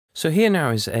So here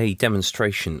now is a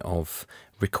demonstration of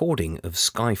recording of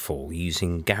Skyfall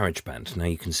using GarageBand. Now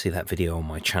you can see that video on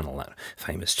my channel, that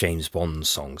famous James Bond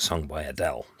song sung by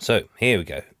Adele. So here we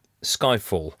go.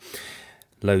 Skyfall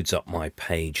loads up my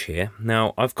page here.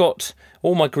 Now I've got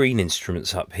all my green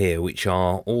instruments up here, which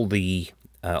are all the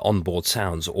onboard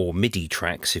sounds or MIDI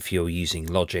tracks if you're using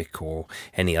Logic or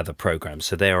any other program.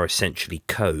 So they are essentially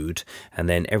code, and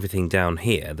then everything down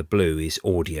here, the blue, is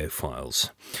audio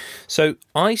files. So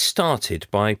I started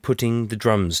by putting the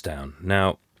drums down.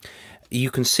 Now you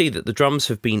can see that the drums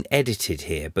have been edited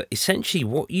here, but essentially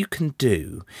what you can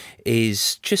do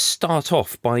is just start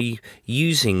off by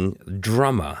using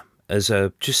Drummer as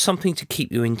just something to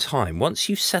keep you in time. Once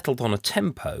you've settled on a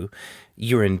tempo,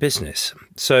 you're in business.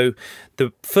 So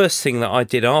the first thing that I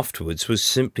did afterwards was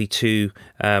simply to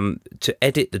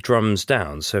edit the drums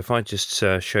down. So if I just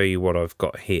show you what I've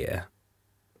got here.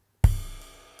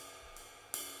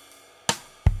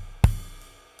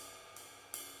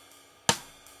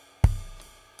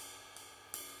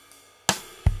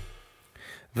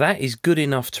 That is good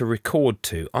enough to record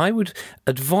to. I would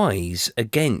advise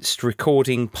against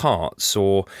recording parts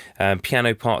or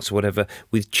piano parts or whatever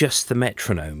with just the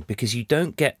metronome, because you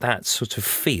don't get that sort of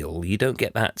feel, you don't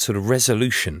get that sort of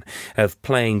resolution of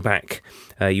playing back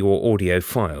your audio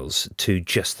files to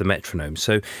just the metronome.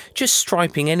 So just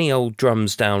striping any old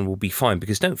drums down will be fine,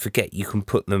 because don't forget you can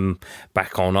put them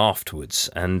back on afterwards.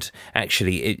 And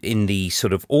actually in the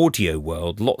sort of audio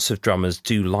world, lots of drummers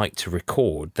do like to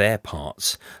record their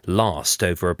parts last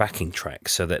over a backing track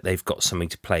so that they've got something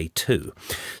to play too.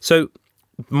 So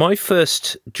my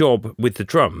first job with the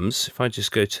drums, if I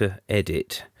just go to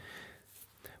edit,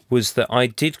 was that I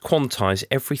did quantize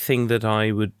everything that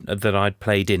I'd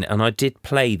played in, and I did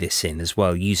play this in as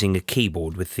well using a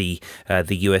keyboard with the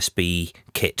USB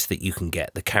kit that you can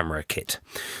get, the camera kit.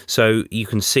 So you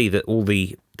can see that all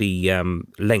the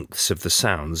lengths of the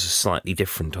sounds are slightly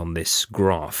different on this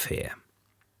graph here.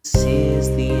 This is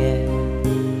the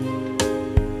end.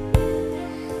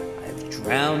 I've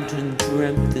drowned and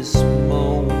dreamt this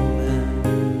moment.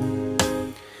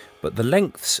 But the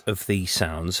lengths of the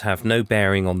sounds have no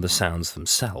bearing on the sounds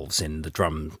themselves in the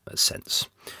drum sense.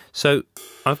 So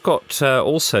I've got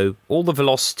also all the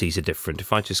velocities are different.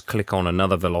 If I just click on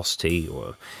another velocity,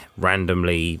 or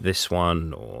randomly this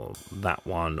one or that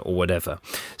one or whatever.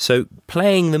 So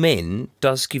playing them in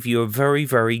does give you a very,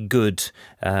 very good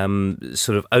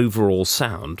sort of overall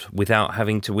sound without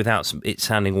it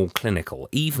sounding all clinical.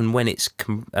 Even when it's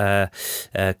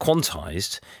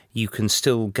quantized, you can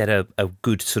still get a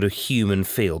good sort of human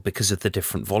feel because of the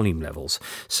different volume levels.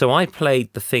 So I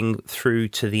played the thing through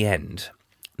to the end.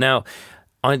 Now,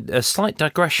 a slight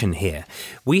digression here.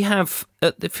 We have,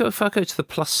 if I go to the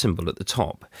plus symbol at the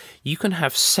top, you can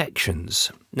have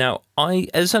sections. Now,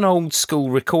 as an old school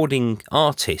recording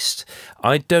artist,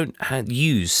 I don't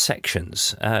use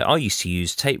sections. I used to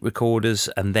use tape recorders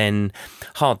and then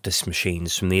hard disk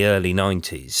machines from the early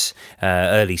 90s,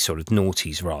 early sort of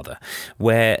noughties rather,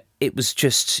 where it was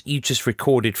just, you just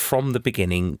recorded from the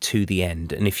beginning to the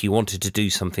end. And if you wanted to do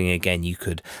something again, you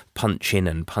could punch in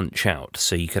and punch out.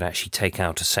 So you could actually take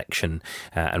out a section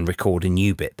and record a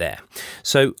new bit there.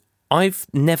 So I've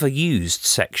never used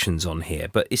sections on here,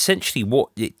 but essentially what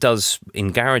it does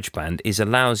in GarageBand is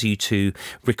allows you to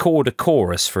record a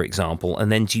chorus, for example,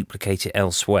 and then duplicate it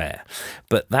elsewhere.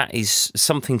 But that is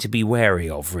something to be wary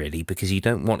of, really, because you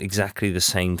don't want exactly the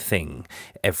same thing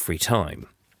every time.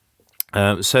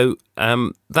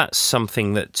 That's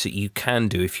something that you can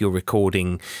do if you're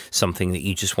recording something that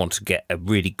you just want to get a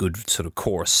really good sort of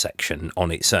chorus section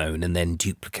on its own and then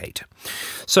duplicate.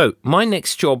 So my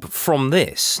next job from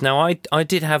this, now I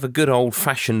did have a good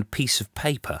old-fashioned piece of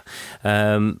paper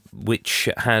which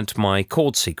had my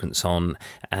chord sequence on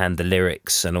and the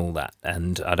lyrics and all that,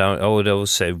 and I would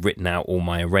also written out all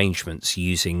my arrangements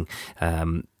using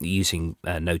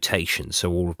notation.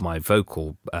 So all of my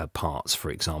vocal parts,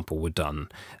 for example, were done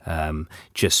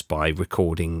just by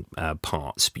recording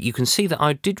parts. But you can see that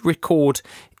I did record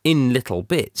in little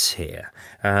bits here,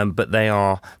 but they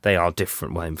are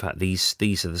different. Well, in fact,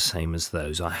 these are the same as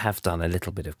those. I have done a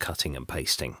little bit of cutting and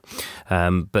pasting,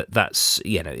 but that's,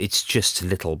 you know, it's just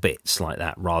little bits like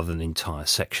that rather than entire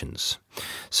sections.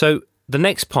 So the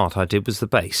next part I did was the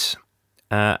bass,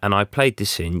 and I played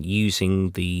this in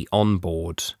using the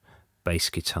onboard bass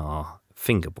guitar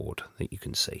fingerboard that you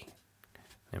can see.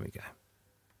 There we go.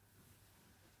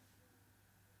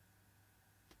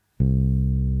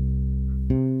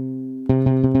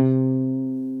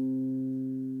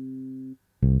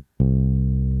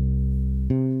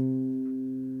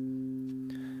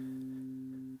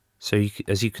 So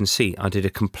as you can see, I did a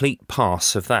complete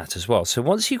pass of that as well. So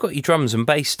once you've got your drums and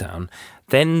bass down,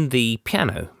 then the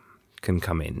piano can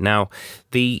come in. Now,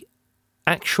 the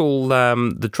actual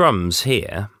the drums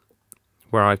here,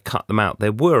 where I cut them out,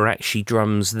 there were actually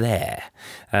drums there.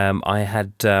 I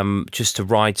had just a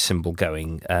ride cymbal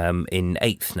going in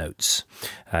eighth notes,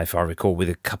 if I recall, with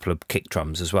a couple of kick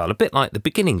drums as well, a bit like the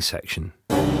beginning section.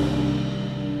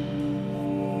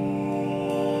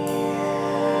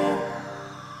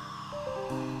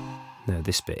 No,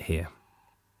 this bit here.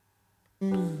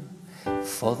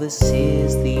 For this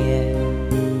is the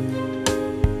end.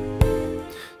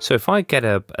 So if I get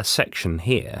a section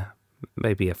here,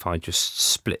 maybe if I just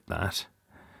split that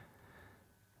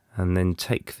and then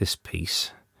take this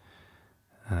piece,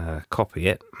 copy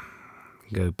it,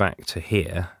 go back to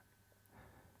here,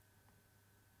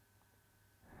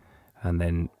 and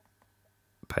then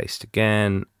paste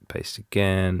again, paste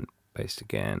again, paste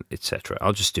again, etc.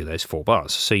 I'll just do those 4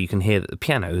 bars so you can hear that the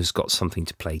piano has got something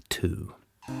to play too.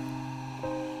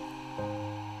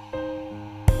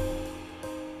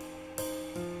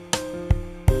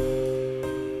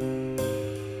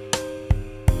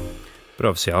 But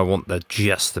obviously I want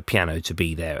just the piano to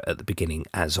be there at the beginning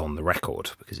as on the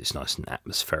record because it's nice and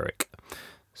atmospheric.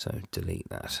 So delete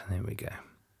that. There we go.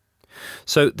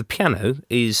 So the piano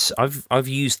is, I've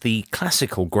used the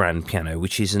classical grand piano,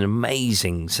 which is an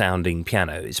amazing sounding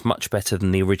piano. It's much better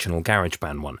than the original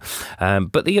GarageBand one.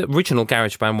 But the original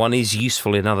GarageBand one is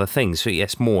useful in other things. So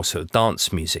yes, more sort of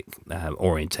dance music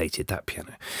orientated, that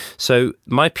piano. So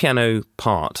my piano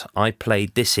part, I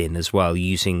played this in as well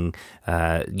using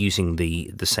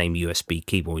the same USB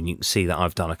keyboard, and you can see that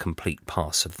I've done a complete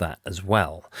pass of that as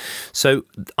well. So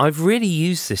I've really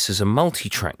used this as a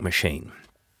multi-track machine.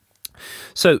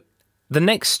 So the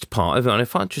next part,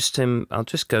 if I just I'll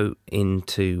just go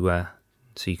into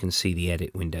so you can see the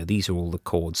edit window. These are all the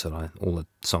chords that all the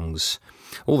songs,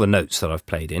 all the notes that I've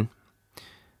played in,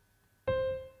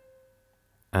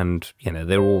 and you know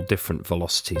they're all different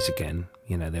velocities again.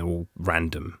 You know they're all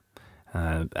random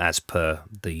as per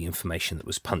the information that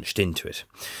was punched into it.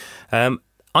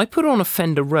 I put on a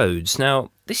Fender Rhodes. Now,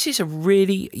 this is a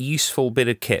really useful bit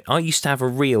of kit. I used to have a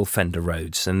real Fender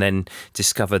Rhodes and then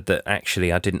discovered that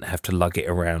actually I didn't have to lug it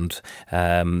around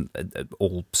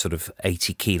all sort of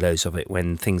 80 kilos of it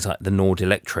when things like the Nord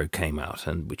Electro came out,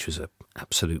 and which was an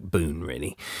absolute boon,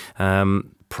 really.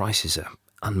 Prices are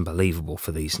unbelievable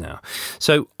for these now.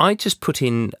 So I just put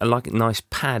in a nice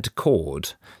pad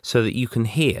chord so that you can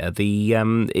hear the,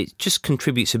 it just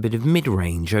contributes a bit of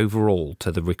mid-range overall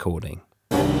to the recording.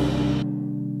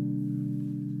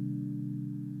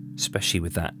 Especially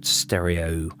with that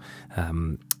stereo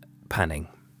panning.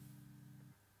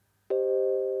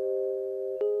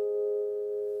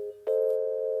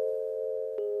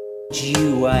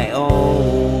 You I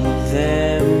owe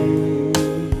them,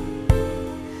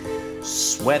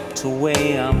 swept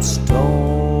away I'm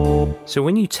stole. So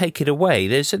when you take it away,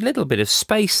 there's a little bit of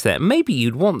space there. Maybe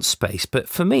you'd want space, but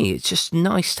for me it's just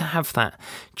nice to have that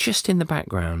just in the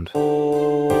background.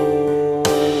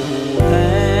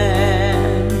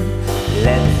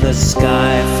 Let the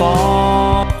sky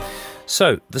fall.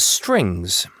 So the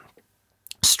strings.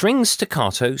 Strings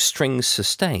staccato, strings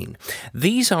sustain.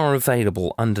 These are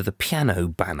available under the piano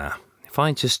banner. If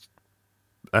I just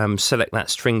select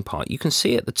that string part, you can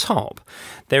see at the top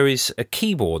there is a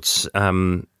keyboard's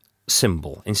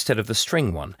symbol instead of the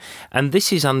string one, and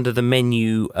this is under the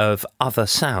menu of other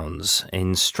sounds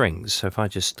in strings. So if I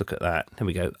just look at that, there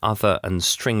we go, other and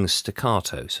string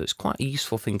staccato. So it's quite a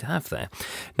useful thing to have there.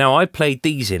 Now I played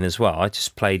these in as well. I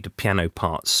just played the piano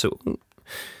parts. So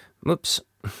whoops,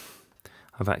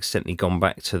 I've accidentally gone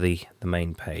back to the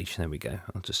main page. There we go.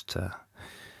 I'll just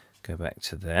go back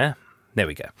to there. There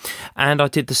we go. And I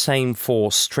did the same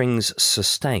for strings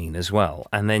sustain as well,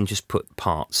 and then just put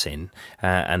parts in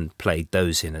and played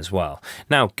those in as well.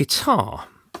 Now, guitar.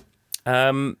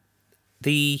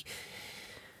 The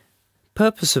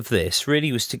purpose of this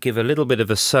really was to give a little bit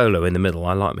of a solo in the middle.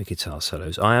 I like my guitar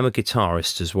solos. I am a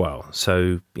guitarist as well,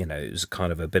 so, you know, it was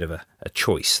kind of a bit of a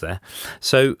choice there.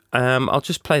 So I'll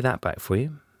just play that back for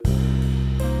you.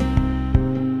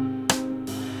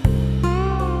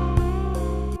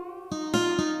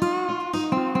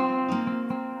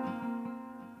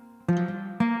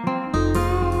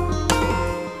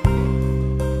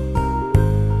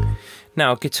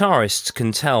 Now, guitarists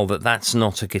can tell that that's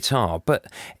not a guitar, but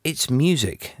it's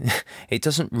music. It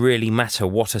doesn't really matter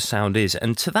what a sound is,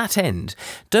 and to that end,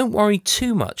 don't worry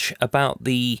too much about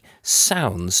the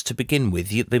sounds to begin with.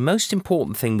 The most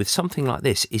important thing with something like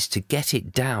this is to get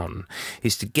it down,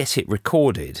 is to get it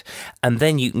recorded, and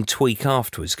then you can tweak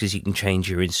afterwards, because you can change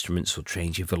your instruments or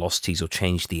change your velocities or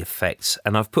change the effects.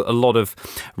 And I've put a lot of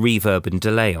reverb and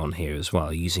delay on here as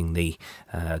well, using the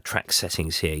track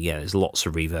settings here. Yeah, there's lots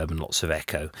of reverb and lots of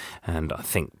echo, and I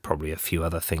think probably a few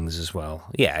other things as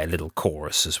well. Yeah, a little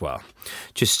chorus as well,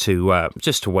 just to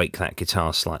wake that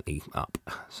guitar slightly up.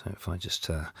 So if I just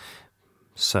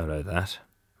solo that.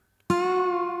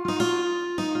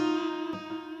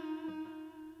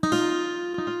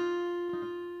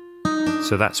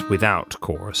 So that's without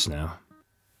chorus now.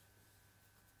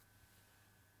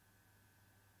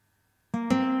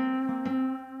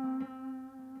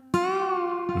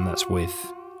 And that's with.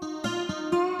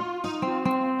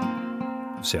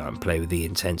 Obviously I can play with the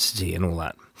intensity and all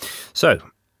that. So,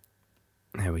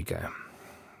 there we go.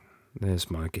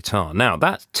 There's my guitar. Now,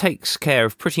 that takes care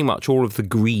of pretty much all of the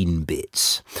green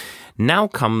bits. Now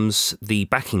comes the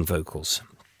backing vocals.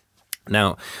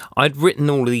 Now, I'd written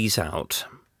all of these out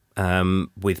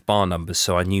with bar numbers,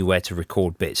 so I knew where to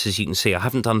record bits. As you can see, I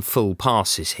haven't done full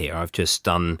passes here. I've just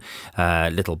done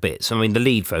little bits. I mean, the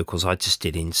lead vocals I just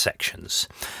did in sections,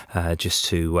 just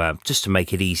to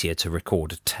make it easier to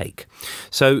record a take.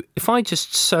 So if I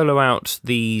just solo out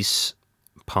these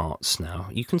parts now,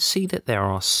 you can see that there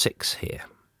are 6 here.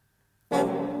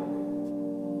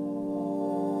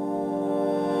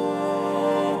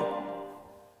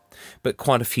 But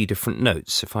quite a few different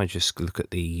notes. If I just look at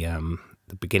the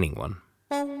beginning one.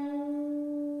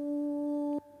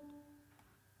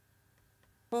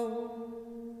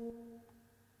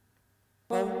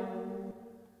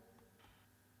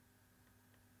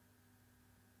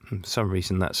 For some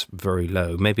reason that's very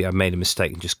low. Maybe I made a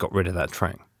mistake and just got rid of that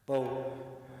track.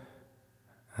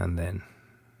 And then...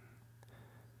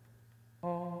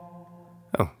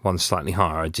 oh, one slightly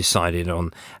higher. I decided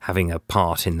on having a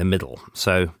part in the middle.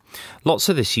 So lots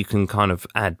of this you can kind of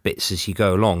add bits as you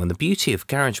go along. And the beauty of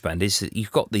GarageBand is that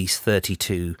you've got these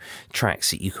 32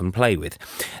 tracks that you can play with.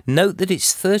 Note that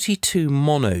it's 32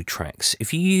 mono tracks.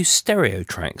 If you use stereo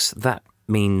tracks, that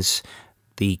means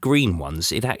the green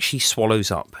ones, it actually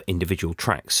swallows up individual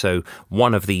tracks. So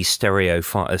one of these stereo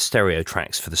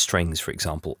tracks for the strings, for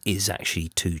example, is actually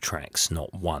 2 tracks,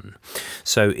 not 1.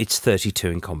 So it's 32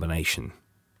 in combination.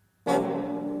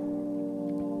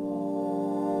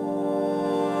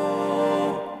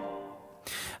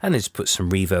 And let's put some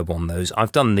reverb on those.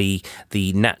 I've done the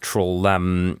natural,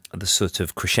 the sort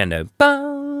of crescendo.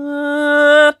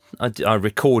 I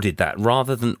recorded that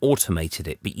rather than automated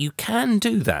it, but you can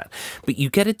do that. But you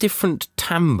get a different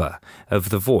timbre of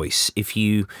the voice if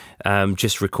you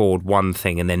just record one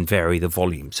thing and then vary the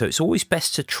volume. So it's always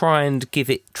best to try and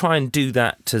do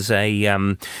that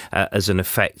as an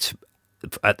effect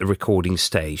at the recording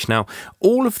stage. Now,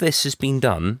 all of this has been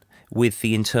done with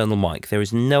the internal mic. There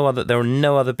are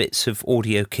no other bits of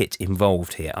audio kit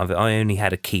involved here. I only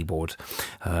had a keyboard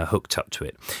hooked up to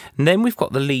it. And then we've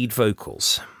got the lead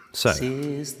vocals. So this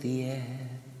is the end.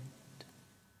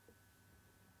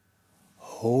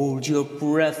 Hold your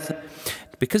breath.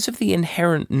 Because of the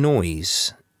inherent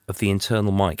noise of the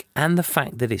internal mic and the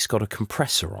fact that it's got a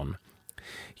compressor on,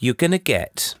 you're going to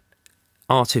get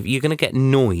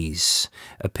noise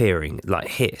appearing, like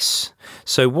hiss.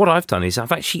 So what I've done is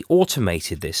I've actually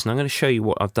automated this, and I'm going to show you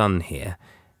what I've done here.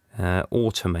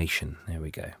 Automation. There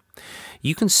we go.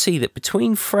 You can see that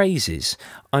between phrases,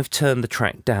 I've turned the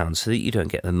track down so that you don't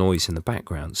get the noise in the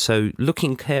background. So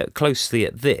looking closely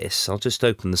at this, I'll just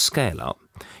open the scale up.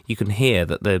 You can hear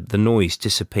that the noise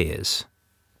disappears.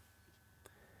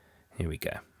 Here we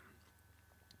go.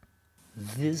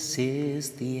 This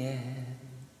is the end.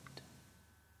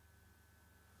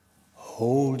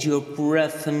 Hold your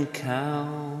breath and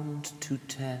count to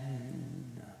 10.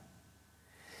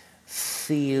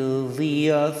 Feel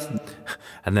the earth.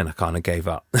 And then I kind of gave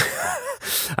up.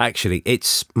 Actually,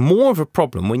 it's more of a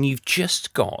problem when you've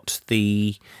just got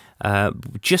the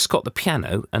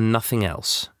piano and nothing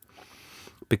else,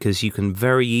 because you can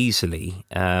very easily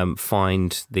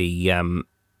find the. There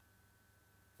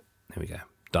we go.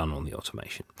 Done on the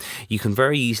automation. You can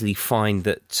very easily find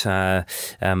that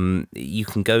you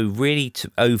can go really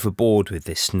overboard with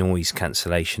this noise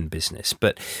cancellation business.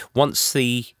 But once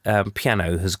the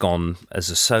piano has gone as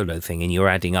a solo thing and you're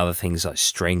adding other things like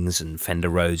strings and Fender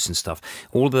Rhodes and stuff,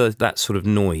 all that sort of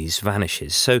noise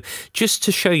vanishes. So just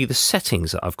to show you the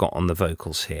settings that I've got on the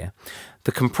vocals here,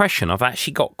 the compression I've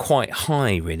actually got quite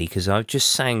high, really, because I've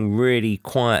just sang really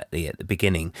quietly at the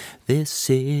beginning. This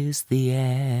is the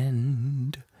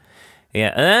end.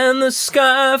 Yeah, and the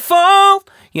Skyfall.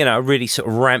 You know, I really sort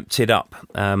of ramped it up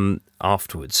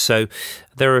afterwards. So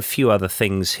there are a few other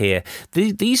things here.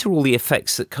 These are all the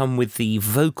effects that come with the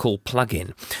vocal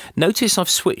plugin. Notice I've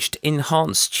switched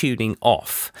enhanced tuning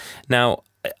off. Now,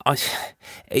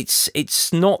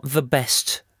 it's not the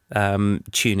best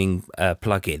tuning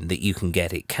plugin that you can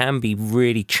get. It can be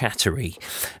really chattery,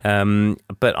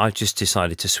 but I've just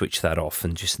decided to switch that off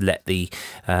and just let the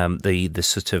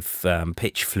sort of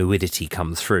pitch fluidity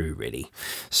come through, really.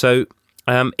 So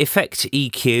effect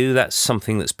EQ, that's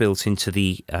something that's built into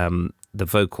the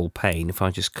vocal pane. If I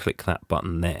just click that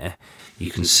button there,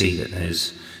 you can see that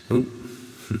there's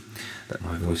that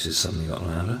my voice has suddenly got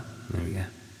louder. There we go.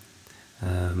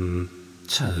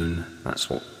 Tone, that's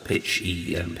what pitch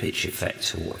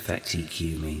effect or effect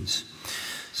EQ means.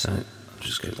 So I'll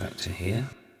just go back to here.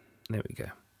 There we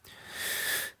go.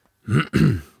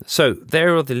 So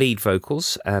there are the lead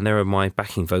vocals, and there are my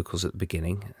backing vocals at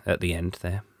the end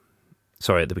there.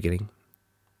 Sorry, at the beginning.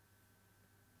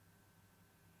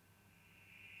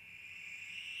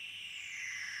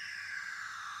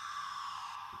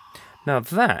 Now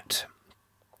that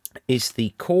is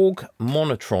the Korg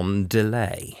Monotron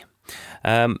delay.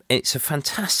 It's a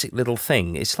fantastic little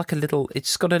thing. It's like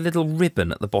it's got a little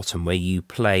ribbon at the bottom where you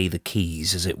play the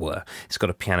keys, as it were. It's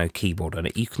got a piano keyboard on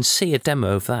it. You can see a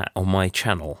demo of that on my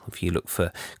channel if you look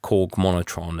for Korg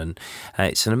Monotron, and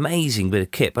it's an amazing bit of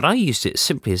kit, but I used it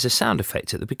simply as a sound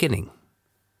effect at the beginning.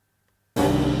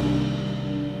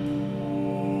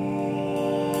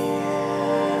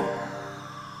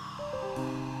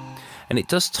 And it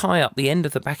does tie up the end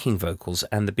of the backing vocals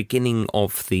and the beginning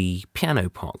of the piano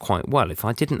part quite well. If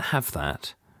I didn't have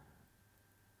that...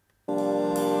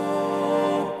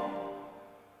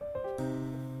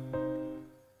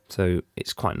 So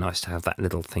it's quite nice to have that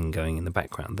little thing going in the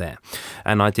background there.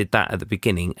 And I did that at the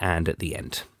beginning and at the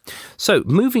end. So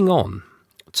moving on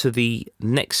to the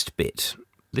next bit.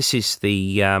 This is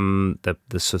the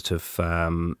sort of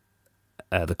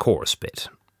the chorus bit.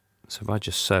 So if I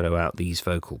just solo out these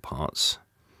vocal parts.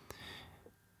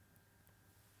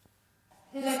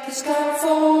 Like a sky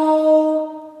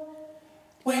fall,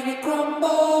 when it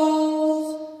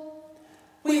crumbles,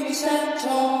 we will stand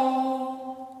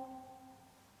tall.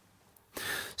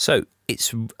 So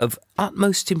it's of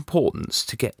utmost importance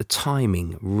to get the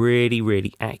timing really,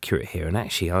 really accurate here. And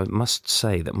actually, I must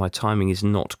say that my timing is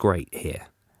not great here.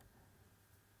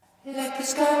 Like a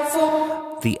sky fall.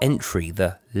 The entry,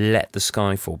 the let the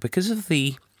sky fall, because of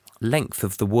the length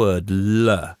of the word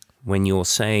 "l" when you're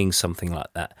saying something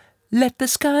like that, let the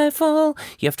sky fall,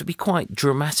 you have to be quite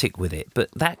dramatic with it, but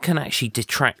that can actually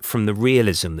detract from the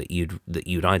realism that you'd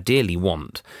ideally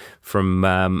want from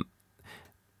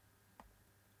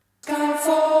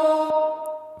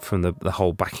the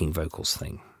whole backing vocals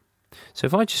thing. So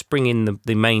if I just bring in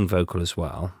the main vocal as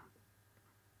well.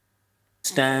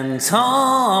 Stand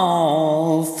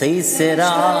tall, face it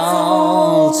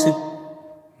all to...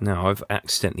 Now I've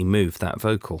accidentally moved that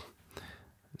vocal.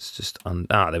 It's just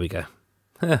there we go.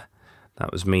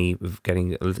 That was me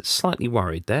getting slightly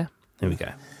worried there. There we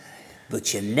go.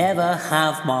 But you never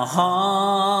have my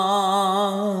heart.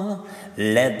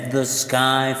 Let the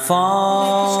sky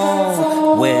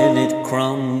fall. When it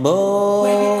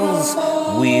crumbles,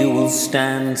 we will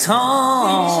stand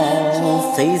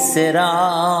tall. Face it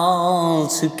all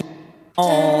together.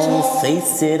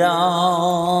 Face it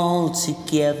all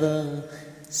together.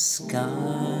 Skyfall.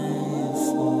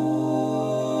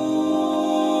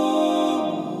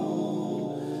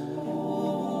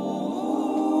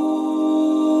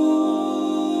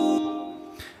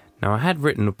 Now I had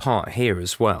written a part here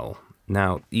as well.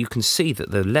 Now you can see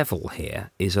that the level here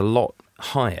is a lot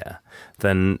higher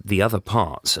than the other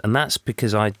parts, and that's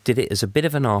because I did it as a bit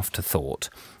of an afterthought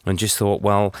and just thought,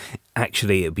 well,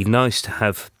 actually it'd be nice to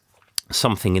have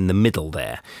something in the middle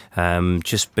there,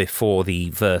 just before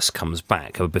the verse comes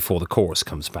back, or before the chorus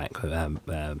comes back.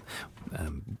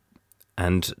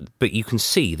 But you can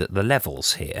see that the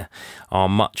levels here are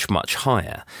much, much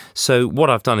higher. So what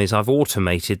I've done is I've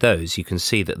automated those. You can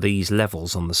see that these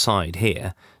levels on the side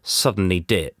here suddenly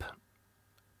dip.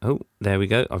 Oh, there we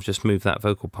go. I've just moved that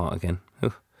vocal part again.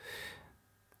 Oh.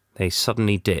 They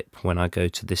suddenly dip when I go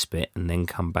to this bit and then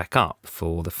come back up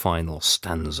for the final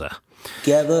stanza.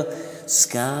 Together,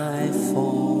 Skyfall.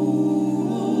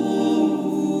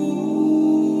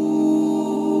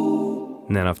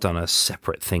 And then I've done a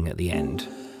separate thing at the end.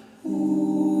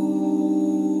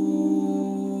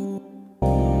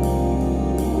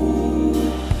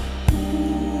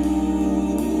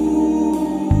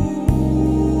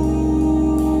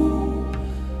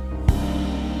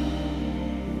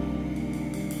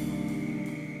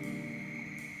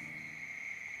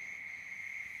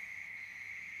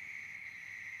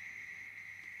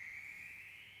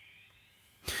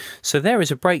 So there is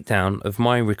a breakdown of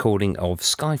my recording of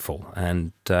Skyfall,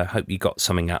 and hope you got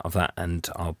something out of that, and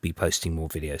I'll be posting more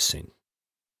videos soon.